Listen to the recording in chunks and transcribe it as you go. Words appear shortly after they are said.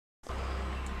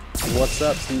What's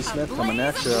up, Steve Smith coming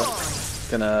at you.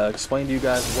 Gonna explain to you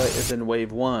guys what is in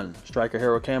Wave 1. Striker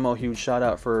Hero Camo, huge shout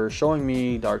out for showing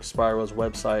me Dark Spiral's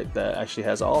website that actually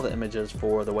has all the images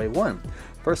for the Wave 1.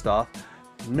 First off,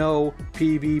 no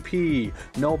PvP,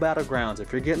 no battlegrounds.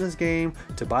 If you're getting this game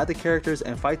to buy the characters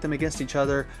and fight them against each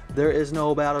other, there is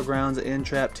no battlegrounds in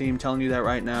Trap Team. Telling you that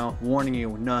right now, warning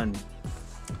you, none.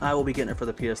 I will be getting it for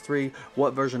the PS3.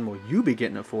 What version will you be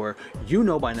getting it for? You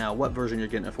know by now what version you're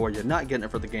getting it for. You're not getting it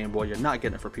for the Game Boy. You're not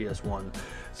getting it for PS1.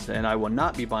 And I will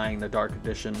not be buying the Dark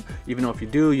Edition. Even though if you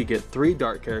do, you get 3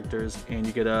 Dark characters and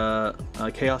you get a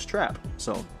Chaos Trap.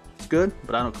 So it's good,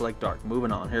 but I don't collect Dark.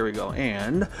 Moving on. Here we go.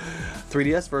 And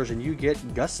 3DS version, you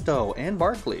get Gusto and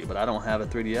Barkley. But I don't have a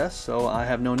 3DS, so I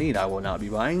have no need. I will not be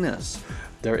buying this.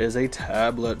 There is a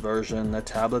tablet version. The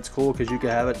tablet's cool because you can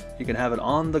have it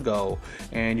on the go,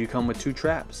 and you come with 2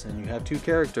 traps, and you have 2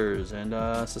 characters, and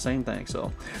it's the same thing.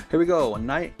 So here we go,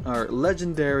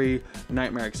 legendary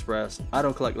Nightmare Express. I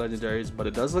don't collect legendaries, but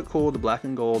it does look cool, the black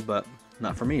and gold, but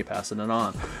not for me, passing it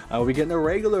on. I will be getting the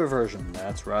regular version.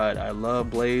 That's right. I love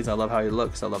Blaze. I love how he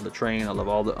looks. I love the train. I love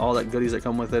all that goodies that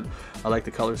come with it. I like the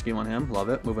color scheme on him. Love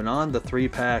it. Moving on, the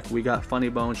 3-pack. We got Funny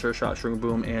Bone, Sure Shot, Shroom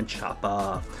Boom, and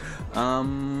Choppa.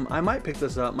 I might pick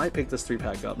this up. Might pick this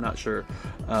 3-pack up. Not sure.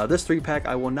 This 3-pack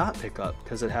I will not pick up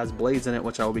because it has Blades in it,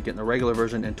 which I will be getting the regular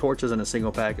version, and Torches in a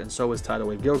single pack, and so is Tidal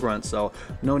Wave Gilgrunt. So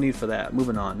no need for that.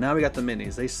 Moving on. Now we got the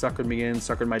minis. They suckered me in,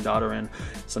 suckered my daughter in.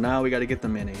 So now we got to get the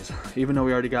minis. Even though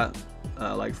we already got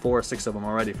like 4 or 6 of them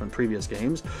already from previous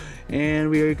games, and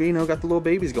we got the little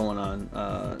babies going on.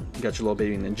 You got your little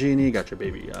baby Ninjini, got your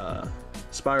baby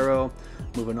Spyro.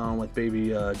 Moving on with baby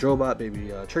Drobot,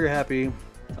 baby Trigger Happy.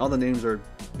 All the names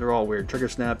they're all weird. Trigger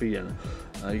Snappy, and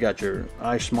you got your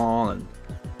Eye Small and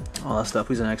all that stuff.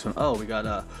 Who's the next one? Oh, we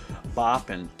got Bop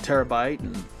and Terabyte,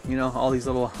 and all these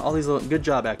little. Good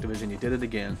job, Activision. You did it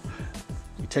again.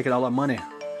 You taking all our money.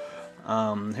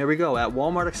 Here we go. At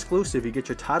Walmart exclusive, you get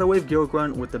your Tidal Wave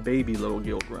Gilgrunt with the baby little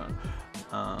Gilgrunt.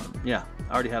 Yeah,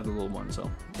 I already have the little one. So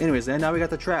anyways, and now we got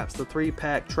the traps, the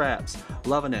 3-pack traps.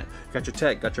 Loving it. Got your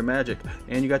tech, got your magic,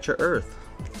 and you got your earth.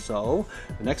 So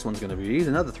the next one's going to be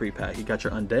another 3-pack. You got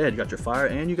your undead, you got your fire,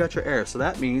 and you got your air. So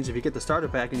that means if you get the starter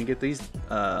pack and you get these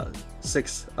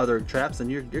 6 other traps, then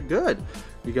you're good.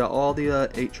 You got all the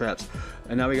 8 traps.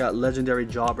 And now we got legendary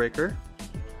Jawbreaker,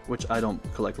 which I don't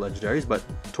collect legendaries, but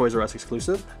Toys R Us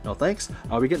exclusive. No thanks.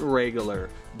 I'll be getting regular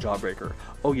Jawbreaker.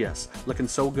 Oh yes, looking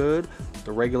so good.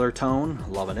 The regular tone,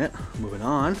 loving it. Moving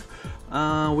on.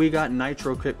 We got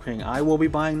Nitro Crypt King. I will be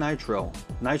buying Nitro.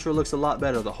 Nitro looks a lot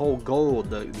better. The whole gold,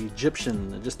 the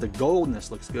Egyptian, just the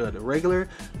goldness looks good. Regular,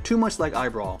 too much like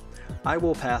Eyebrawl. I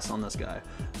will pass on this guy.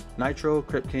 Nitro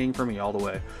Crypt King for me all the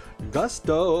way.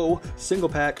 Gusto, single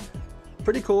pack.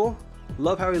 Pretty cool.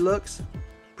 Love how he looks.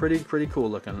 Pretty cool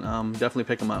looking. Definitely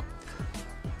pick him up.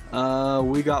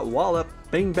 We got Wallop.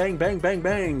 Bang, bang, bang, bang,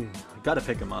 bang. Gotta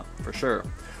pick him up for sure.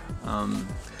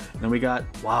 Then we got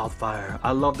Wildfire.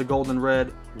 I love the gold and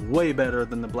red way better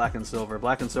than the black and silver.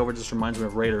 Black and silver just reminds me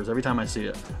of Raiders every time I see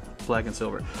it. Black and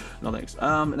silver. No thanks.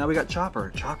 Now we got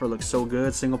Chopper. Chopper looks so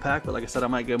good, single pack, but like I said, I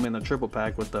might get him in the triple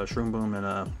pack with the Shroom Boom and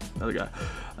the other guy.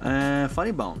 And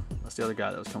Funny Bone. That's the other guy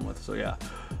that was coming with. So yeah.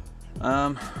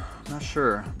 Not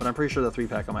sure, but I'm pretty sure the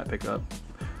 3-pack I might pick up.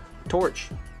 Torch.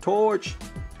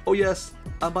 Oh yes,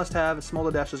 I must have.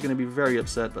 Smolder Dash is going to be very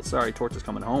upset, but sorry, Torch is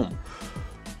coming home.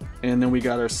 And then we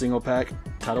got our single pack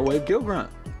Tidal Wave Gilgrunt.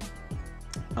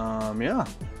 Yeah.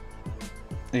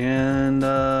 And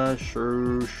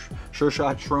Sure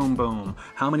Shot Shroom Boom.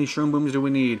 How many Shroom Booms do we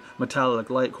need?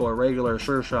 Metallic, Light Core, regular,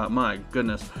 Sure Shot. My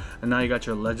goodness. And now you got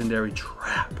your legendary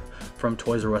Trap from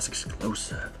Toys R Us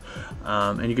exclusive.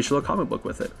 And you get your little comic book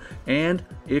with it. And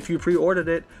if you pre-ordered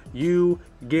it, you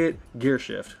get Gear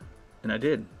Shift. And I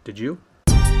did. Did you?